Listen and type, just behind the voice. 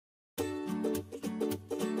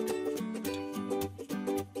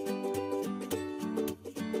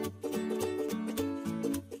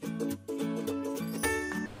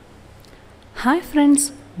Hi friends,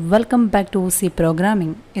 welcome back to C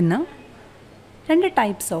Programming. ഇന്ന് രണ്ട്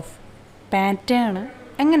types of pattern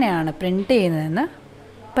എങ്ങനെയാണ് print ചെയ്യുന്നതെന്ന്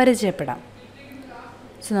പരിചയപ്പെടാം.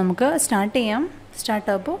 സോ നമുക്ക് സ്റ്റാർട്ട് ചെയ്യാം.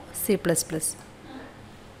 സ്റ്റാർട്ട് അപ്പോൾ C++.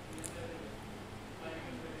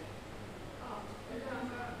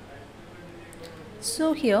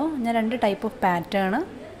 സോ ഹിയർ ഞാൻ രണ്ട് ടൈപ്പ് ഓഫ് പാറ്റേൺ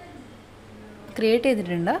ക്രിയേറ്റ്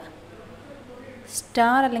ചെയ്തിട്ടുണ്ട്.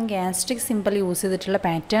 സ്റ്റാർ അല്ലെങ്കിൽ ആസ്ട്രിക് സിമ്പിൾ യൂസ് ചെയ്തിട്ടുള്ള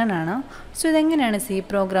പാറ്റേൺ ആണ്. സോ ഇതെങ്ങനെയാണ് സി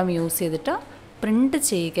പ്രോഗ്രാം യൂസ് ചെയ്തിട്ട് പ്രിൻ്റ്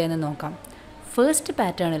ചെയ്യുക എന്ന് നോക്കാം. ഫസ്റ്റ്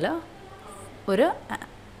പാറ്റേണിൽ ഒരു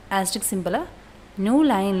ആസ്ട്രിക് സിമ്പിൾ, ന്യൂ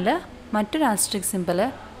ലൈനിൽ മറ്റൊരു ആസ്ട്രിക് സിമ്പിൾ,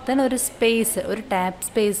 ദെൻ ഒരു സ്പേസ്, ഒരു ടാപ്പ്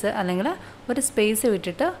സ്പേസ് അല്ലെങ്കിൽ ഒരു സ്പേസ്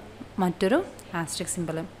വിട്ടിട്ട് മറ്റൊരു ആസ്ട്രിക്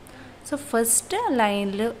സിമ്പിൾ. സോ ഫസ്റ്റ്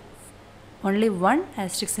ലൈനിൽ only one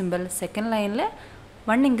asterisk simple, second ലൈനിൽ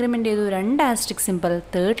 1 ഇൻക്രിമെൻ്റ് ചെയ്തു 2 ആസ്ട്രിക് സിമ്പിൾ,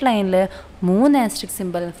 തേർഡ് ലൈനിൽ 3 ആസ്ട്രിക്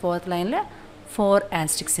സിമ്പിൾ, ഫോർത്ത് ലൈനിൽ 4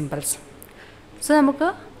 ആസ്ട്രിക് സിമ്പിൾസ്. സോ നമുക്ക്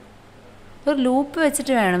ഒരു ലൂപ്പ്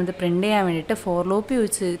വെച്ചിട്ട് വേണം ഇത് പ്രിൻ്റ് ചെയ്യാൻ വേണ്ടിയിട്ട്. ഫോർ ലൂപ്പ്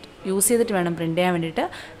യൂസ് ചെയ്തിട്ട് വേണം പ്രിൻ്റ് ചെയ്യാൻ വേണ്ടിയിട്ട്.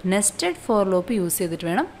 നെസ്റ്റഡ് ഫോർ ലൂപ്പ് യൂസ് ചെയ്തിട്ട്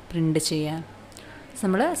വേണം പ്രിൻ്റ് ചെയ്യാൻ.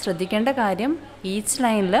 നമ്മൾ ശ്രദ്ധിക്കേണ്ട കാര്യം, ഈച്ച്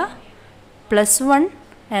ലൈനിൽ +1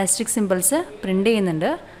 ആസ്ട്രിക് സിമ്പിൾസ് പ്രിൻ്റ്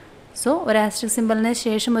ചെയ്യുന്നുണ്ട്. സോ ഒരു ആസ്ട്രിക് സിമ്പിളിന്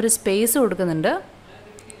ശേഷം ഒരു സ്പേസ് കൊടുക്കുന്നുണ്ട്.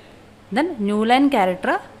 ദെൻ ന്യൂ ലൈൻ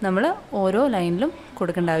ക്യാരക്ടർ നമ്മൾ ഓരോ ലൈനിലും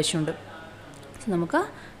കൊടുക്കേണ്ട ആവശ്യമുണ്ട്. സോ നമുക്ക്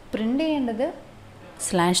പ്രിൻ്റ് ചെയ്യേണ്ടത്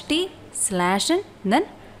 /t/n ദെൻ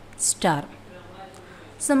സ്റ്റാർ.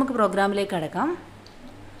 സോ നമുക്ക് പ്രോഗ്രാമിലേക്ക് കടക്കാം.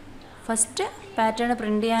 ഫസ്റ്റ് പാറ്റേൺ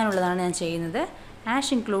പ്രിൻ്റ് ചെയ്യാനുള്ളതാണ് ഞാൻ ചെയ്യുന്നത്.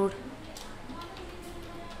 #include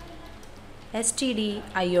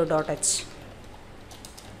stdio.h,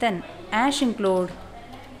 then #include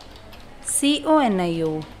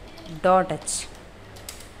conio.h,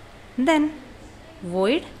 then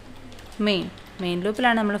void main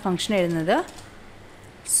ലൂപ്പിലാണ് നമ്മൾ ഫംഗ്ഷൻ എഴുതുന്നത്.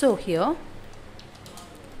 So here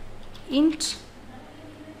int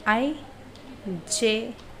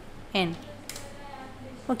ijn.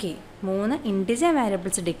 Okay, 3 integer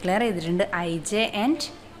variables declare ചെയ്തിട്ടുണ്ട്, ij and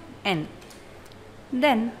n.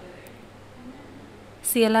 Then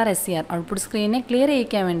clr/ser output സ്ക്രീനെ clear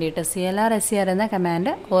ചെയ്യിക്കാൻ വേണ്ടിയിട്ട് clr/ser എന്ന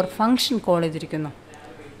കമാൻഡ് ഓർ ഫംഗ്ഷൻ കോൾ ചെയ്തിരിക്കുന്നു.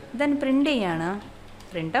 Then print ചെയ്യാണ്.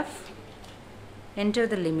 printf enter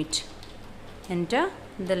the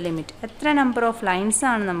limit. എത്ര number of lines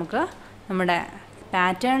ആണ് നമുക്ക് നമ്മുടെ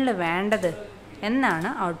പാറ്റേണിൽ വേണ്ടത് എന്നാണ്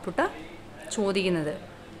ഔട്ട്പുട്ട് ചോദിക്കുന്നത്.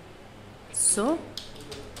 സോ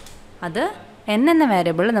അത് n എന്ന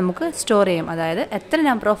വേരിയബിളിൽ നമുക്ക് സ്റ്റോർ ചെയ്യും. അതായത് എത്ര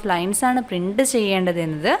നമ്പർ ഓഫ് ലൈൻസ് ആണ് പ്രിൻ്റ് ചെയ്യേണ്ടത്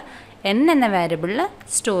എന്നത് n എന്ന വേരിയബിളിൽ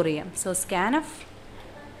സ്റ്റോർ ചെയ്യാം. So scanf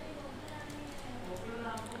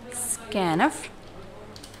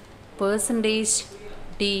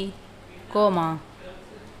 %d,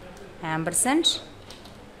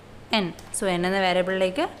 %n. So n എന്ന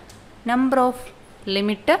വേരിയബിളിലേക്ക് നമ്പർ ഓഫ്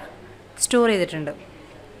ലിമിറ്റ് സ്റ്റോർ ചെയ്തിട്ടുണ്ട്.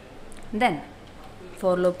 ദെൻ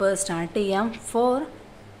ഫോർ ലൂപ്പ് സ്റ്റാർട്ട് ചെയ്യാം. Four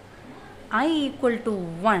i =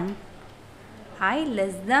 1, i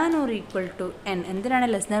 <= n. എന്തിനാണ്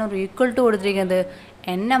 <= കൊടുത്തിരിക്കുന്നത്?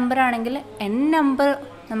 n നമ്പർ ആണെങ്കിൽ n നമ്പർ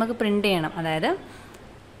നമുക്ക് പ്രിൻ്റ് ചെയ്യണം. അതായത്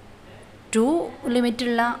 2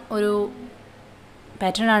 ലിമിറ്റുള്ള ഒരു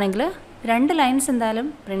പാറ്റേൺ ആണെങ്കിൽ 2 ലൈൻസ് എന്തായാലും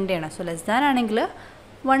പ്രിൻ്റ് ചെയ്യണം. സോ ലെസ് ആണെങ്കിൽ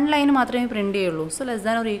 1 ലൈൻ മാത്രമേ പ്രിൻ്റ് ചെയ്യുള്ളൂ. So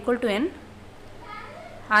 <= n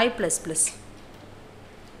i++.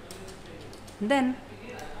 Then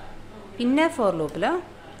inner four ലൂപ്പിൽ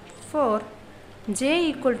four j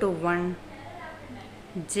 = 1,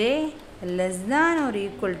 j <=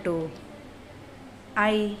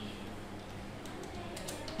 i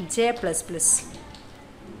j++.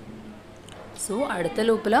 So അടുത്ത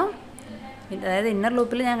ലൂപ്പിൽ, അതായത് ഇന്നർ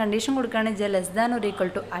ലൂപ്പിൽ ഞാൻ കണ്ടീഷൻ കൊടുക്കുകയാണ് j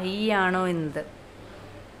 <= i ആണോ എന്നത്.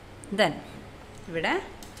 ദെൻ ഇവിടെ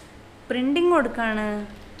പ്രിൻറ്റിങ് കൊടുക്കുകയാണ്.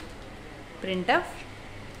 printf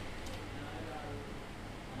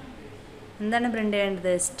എന്താണ് പ്രിൻ്റ്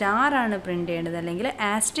ചെയ്യേണ്ടത്? സ്റ്റാർ ആണ് പ്രിൻ്റ് ചെയ്യേണ്ടത്, അല്ലെങ്കിൽ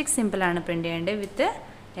ആസ്ട്രിക് സിമ്പിളാണ് പ്രിൻ്റ് ചെയ്യേണ്ടത് വിത്ത്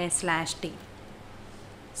 /t.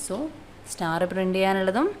 So star print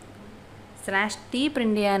ചെയ്യാനുള്ളതും /t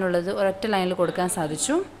print ചെയ്യാനുള്ളത് ഒരൊറ്റ ലൈനിൽ കൊടുക്കാൻ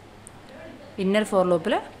സാധിച്ചു. ഇന്നർ ഫോർ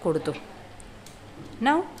ലൂപ്പിൽ കൊടുത്തു.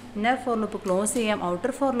 Now inner for loop close ചെയ്യാം.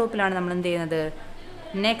 ഔട്ടർ ഫോർ ലൂപ്പിലാണ് നമ്മൾ എന്ത് ചെയ്യുന്നത്?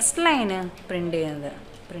 നെക്സ്റ്റ് ലൈന് പ്രിൻ്റ് ചെയ്യുന്നത്.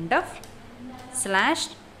 printf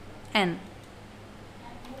 /n.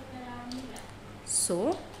 So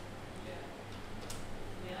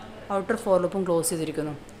outer four ലൂപ്പും ക്ലോസ്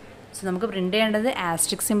ചെയ്തിരിക്കുന്നു. സോ നമുക്ക് പ്രിൻ്റ് ചെയ്യേണ്ടത്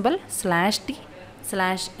ആസ്ട്രിക് സിമ്പിൾ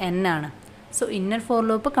 /t/n ആണ്. So inner for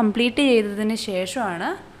loop complete ചെയ്തതിന് ശേഷമാണ്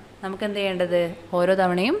നമുക്ക് എന്ത് ചെയ്യേണ്ടത്? ഓരോ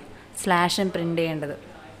തവണയും /n പ്രിൻ്റ് ചെയ്യേണ്ടത്.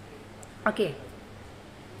 Okay,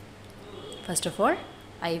 first of all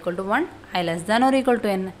i = 1, i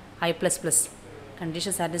 <= n, i++.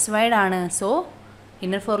 Condition satisfied ആണ്. So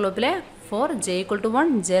inner four ലൂപ്പിലെ for j equal to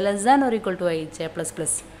 1, j less than or equal to I, j plus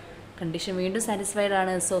plus. Condition വീണ്ടും സാറ്റിസ്ഫൈഡ്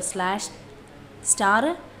ആണ്. So slash star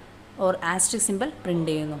or asterisk simple print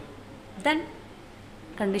ചെയ്യുന്നു. Then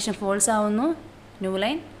condition false ആവുന്നു. New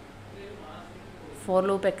line for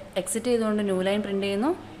loop exit ചെയ്തുകൊണ്ട് new line print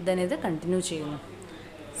ചെയ്യുന്നു. Then ഇത് continue ചെയ്യുന്നു.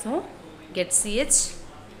 So get C H.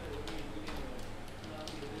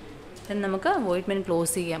 Then നമുക്ക് void main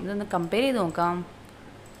clause ചെയ്യാം. ഇതൊന്ന് കമ്പയർ ചെയ്ത് നോക്കാം.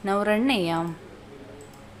 നൗ റൺ ചെയ്യാം.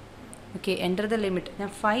 Okay, enter the limit. ഞാൻ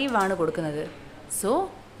 5 ആണ് കൊടുക്കുന്നത്. സോ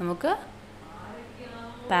നമുക്ക്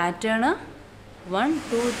പാറ്റേൺ 1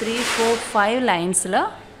 2 3 4 5 ലൈൻസിൽ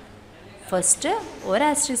ഫസ്റ്റ് ഒരു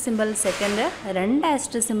asterisk simple, second 2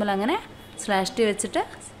 asterisk simple, അങ്ങനെ സ്ലാഷ് ടി വെച്ചിട്ട്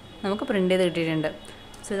നമുക്ക് പ്രിൻ്റ് ചെയ്ത് കിട്ടിയിട്ടുണ്ട്.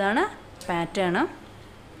 സോ ഇതാണ് പാറ്റേൺ.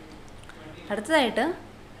 അടുത്തതായിട്ട്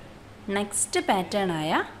നെക്സ്റ്റ്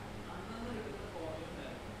പാറ്റേണായ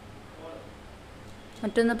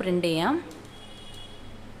മറ്റൊന്ന് പ്രിൻ്റ് ചെയ്യാം.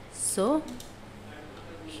 സോ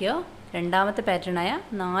ഹിയർ രണ്ടാമത്തെ പാറ്റേണായ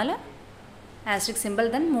 4 asterisk simple,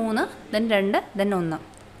 then 3, then 2, then 1.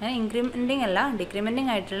 അങ്ങനെ ഇൻക്രിമെൻറ്റിങ് അല്ല,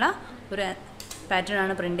 ഡിക്രിമെൻറ്റിങ് ആയിട്ടുള്ള ഒരു പാറ്റേൺ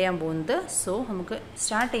ആണ് പ്രിൻ്റ് ചെയ്യാൻ പോകുന്നത്. സോ നമുക്ക്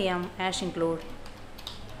സ്റ്റാർട്ട് ചെയ്യാം. Ash include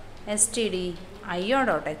std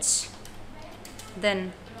io.h, then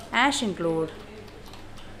ash include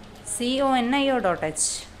conio.h,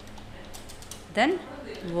 then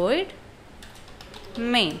void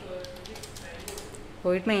main.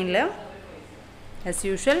 void mainൽ as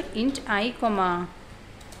usual int I,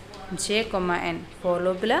 j, n. Four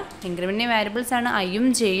ലൂപ്പിൽ ഇൻക്രിമെൻറ്റിംഗ് വാരിയബിൾസ് ആണ് ഐയും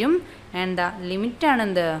ജെയും, ആൻഡ് ദ ലിമിറ്റ് ആണ്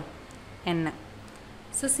എന്ത്, n.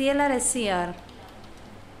 So CLR SCR,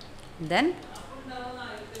 then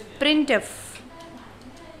printf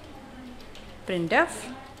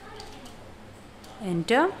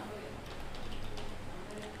enter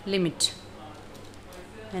limit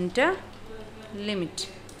 /n.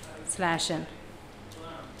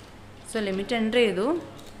 So limit enter ചെയ്തു.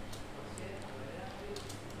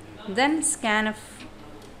 Then scanf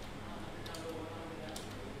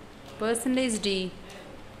 %d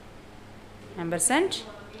ampersand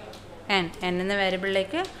n എന്ന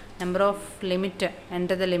വേരിയബിളിലേക്ക് number off limit,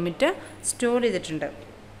 enter the limit store ചെയ്തിട്ടുണ്ട്.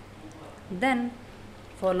 Then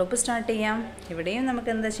for loop start ചെയ്യാം. ഇവിടെയും നമുക്ക്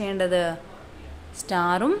എന്താ ചെയ്യേണ്ടത്,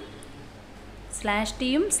 സ്റ്റാറും സ്ലാഷ്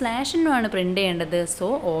ടിയും സ്ലാഷിനുമാണ് പ്രിൻ്റ് ചെയ്യേണ്ടത്. സോ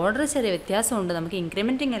ഓർഡർ ചെറിയ വ്യത്യാസമുണ്ട്. നമുക്ക്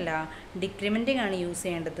ഇൻക്രിമെൻറ്റിംഗ് അല്ല, ഡിക്രിമെൻറ്റിംഗ് ആണ് യൂസ്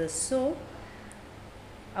ചെയ്യേണ്ടത്. സോ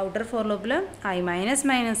ഔട്ടർ ഫോർ ലൂപ്പിൽ i മൈനസ്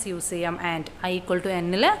മൈനസ് യൂസ് ചെയ്യാം, ആൻഡ് i ഈക്വൽ ടു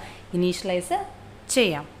എന്നിൽ ഇനീഷ്യലൈസ്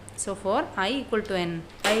ചെയ്യാം. So four i equal to n,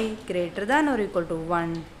 i greater than or equal to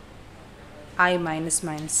 1, i minus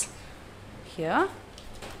minus. Here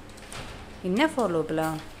ഇന്ന ഫോർ ലൂപ്പിൽ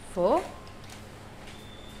four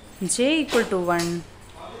j equal to 1,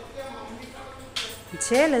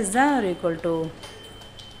 j less than or equal to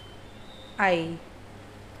I,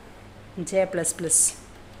 j plus plus.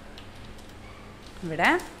 ഇവിടെ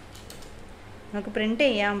നമുക്ക് print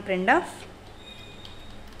ചെയ്യാം. Print of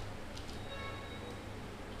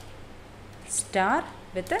star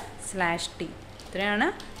with slash T. ഇത്രയാണ്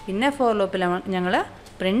inner four ലൂപ്പിൽ ഞങ്ങൾ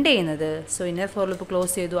print ചെയ്യുന്നത്. So inner for loop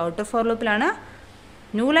close ചെയ്തു. Outer four ലൂപ്പിലാണ്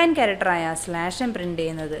new line ക്യാരക്ടറായ സ്ലാഷൻ print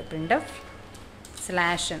ചെയ്യുന്നത്. Print of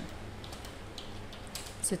സ്ലാഷൻ.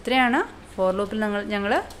 So ഇത്രയാണ് ഫോർ ലൂപ്പിൽ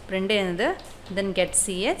ഞങ്ങൾ പ്രിൻ്റ് ചെയ്യുന്നത്. Then get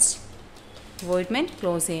C H, void main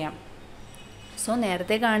clause ചെയ്യാം. സോ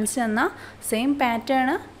നേരത്തെ കാണിച്ചു തന്ന സെയിം പാറ്റേൺ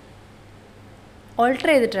ഓൾട്ടർ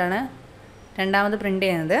ചെയ്തിട്ടാണ് രണ്ടാമത് പ്രിൻ്റ്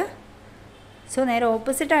ചെയ്യുന്നത്. സോ നേരെ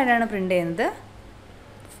ഓപ്പോസിറ്റ് ആയിട്ടാണ് പ്രിൻ്റ് ചെയ്യുന്നത്.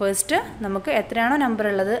 ഫസ്റ്റ് നമുക്ക് എത്രയാണോ നമ്പർ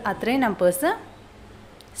ഉള്ളത് അത്രയും നമ്പേഴ്സ്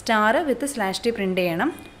സ്റ്റാർ വിത്ത് സ്ലാഷ് ടി പ്രിൻ്റ് ചെയ്യണം.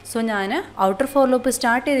 സോ ഞാൻ ഔട്ടർ ഫോർ ലൂപ്പ്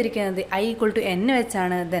സ്റ്റാർട്ട് ചെയ്തിരിക്കുന്നത് i ഈക്വൽ ടു n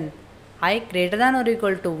വെച്ചാണ്. Then i greater than or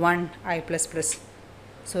equal to 1, i plus plus,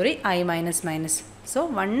 i minus minus. So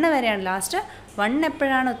 1 വരെയാണ് ലാസ്റ്റ്. 1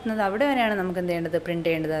 എപ്പോഴാണ് എത്തുന്നത് അവിടെ വരെയാണ് നമുക്ക് എന്ത് ചെയ്യേണ്ടത്, പ്രിൻ്റ്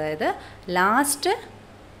ചെയ്യേണ്ടത്. അതായത് ലാസ്റ്റ്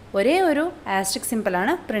ഒരേ ഒരു ആസ്ട്രിക്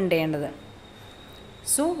സിമ്പിളാണ് പ്രിൻ്റ് ചെയ്യേണ്ടത്.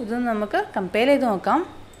 സോ ഇതൊന്ന് നമുക്ക് കമ്പയർ ചെയ്ത് നോക്കാം.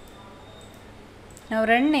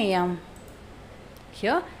 റൺ ചെയ്യാം.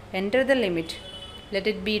 Here enter the limit, let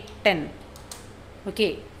it be 10. Okay,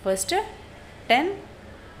 first 10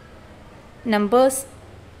 numbers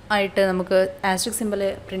ആയിട്ട് നമുക്ക് ആസ്ട്രിക് സിമ്പിൾ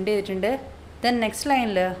പ്രിൻ്റ് ചെയ്തിട്ടുണ്ട്. ദെൻ നെക്സ്റ്റ്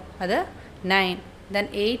ലൈനിൽ അത് 9, ദെൻ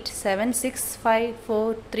 8 7 6 5 4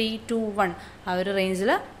 3 2 1 ആ ഒരു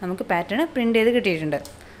റേഞ്ചിൽ നമുക്ക് പാറ്റേൺ പ്രിൻ്റ് ചെയ്ത് കിട്ടിയിട്ടുണ്ട്.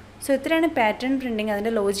 സോ ഇത്രയാണ് പാറ്റേൺ പ്രിൻറ്റിങ്.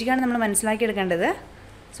 അതിൻ്റെ ലോജിക്കാണ് നമ്മൾ മനസ്സിലാക്കിയെടുക്കേണ്ടത്.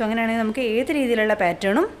 സോ അങ്ങനെയാണെങ്കിൽ നമുക്ക് ഏത് രീതിയിലുള്ള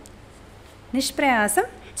പാറ്റേണും നിഷ്പ്രയാസം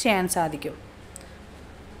ചെയ്യാൻ സാധിക്കും.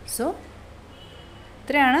 സോ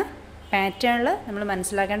ഇത്രയാണ് പാറ്റേണിൽ നമ്മൾ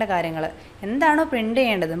മനസ്സിലാക്കേണ്ട കാര്യങ്ങൾ. എന്താണോ പ്രിൻ്റ്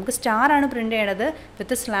ചെയ്യേണ്ടത്, നമുക്ക് സ്റ്റാറാണ് പ്രിൻ്റ് ചെയ്യേണ്ടത്,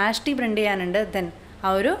 വിത്ത് സ്ലാഷ് ടി പ്രിൻ്റ് ചെയ്യാനുണ്ട്. ദെൻ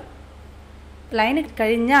ആ ഒരു ലൈൻ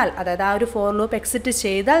കഴിഞ്ഞാൽ, അതായത് ആ ഒരു ഫോർ ലൂപ്പ് എക്സിറ്റ്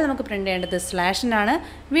ചെയ്താൽ നമുക്ക് പ്രിൻ്റ് ചെയ്യേണ്ടത് സ്ലാഷിനാണ്.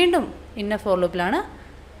 വീണ്ടും ഇന്നർ ഫോർ ലൂപ്പിലാണ്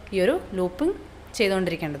ഈ ഒരു ലൂപ്പിംഗ്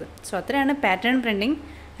ചെയ്തുകൊണ്ടിരിക്കേണ്ടത്. സോ അത്രയാണ് പാറ്റേൺ പ്രിൻറ്റിങ്.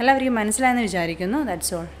 എല്ലാവർക്കും മനസ്സിലായെന്ന് വിചാരിക്കുന്നു.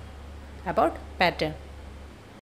 That's all about pattern.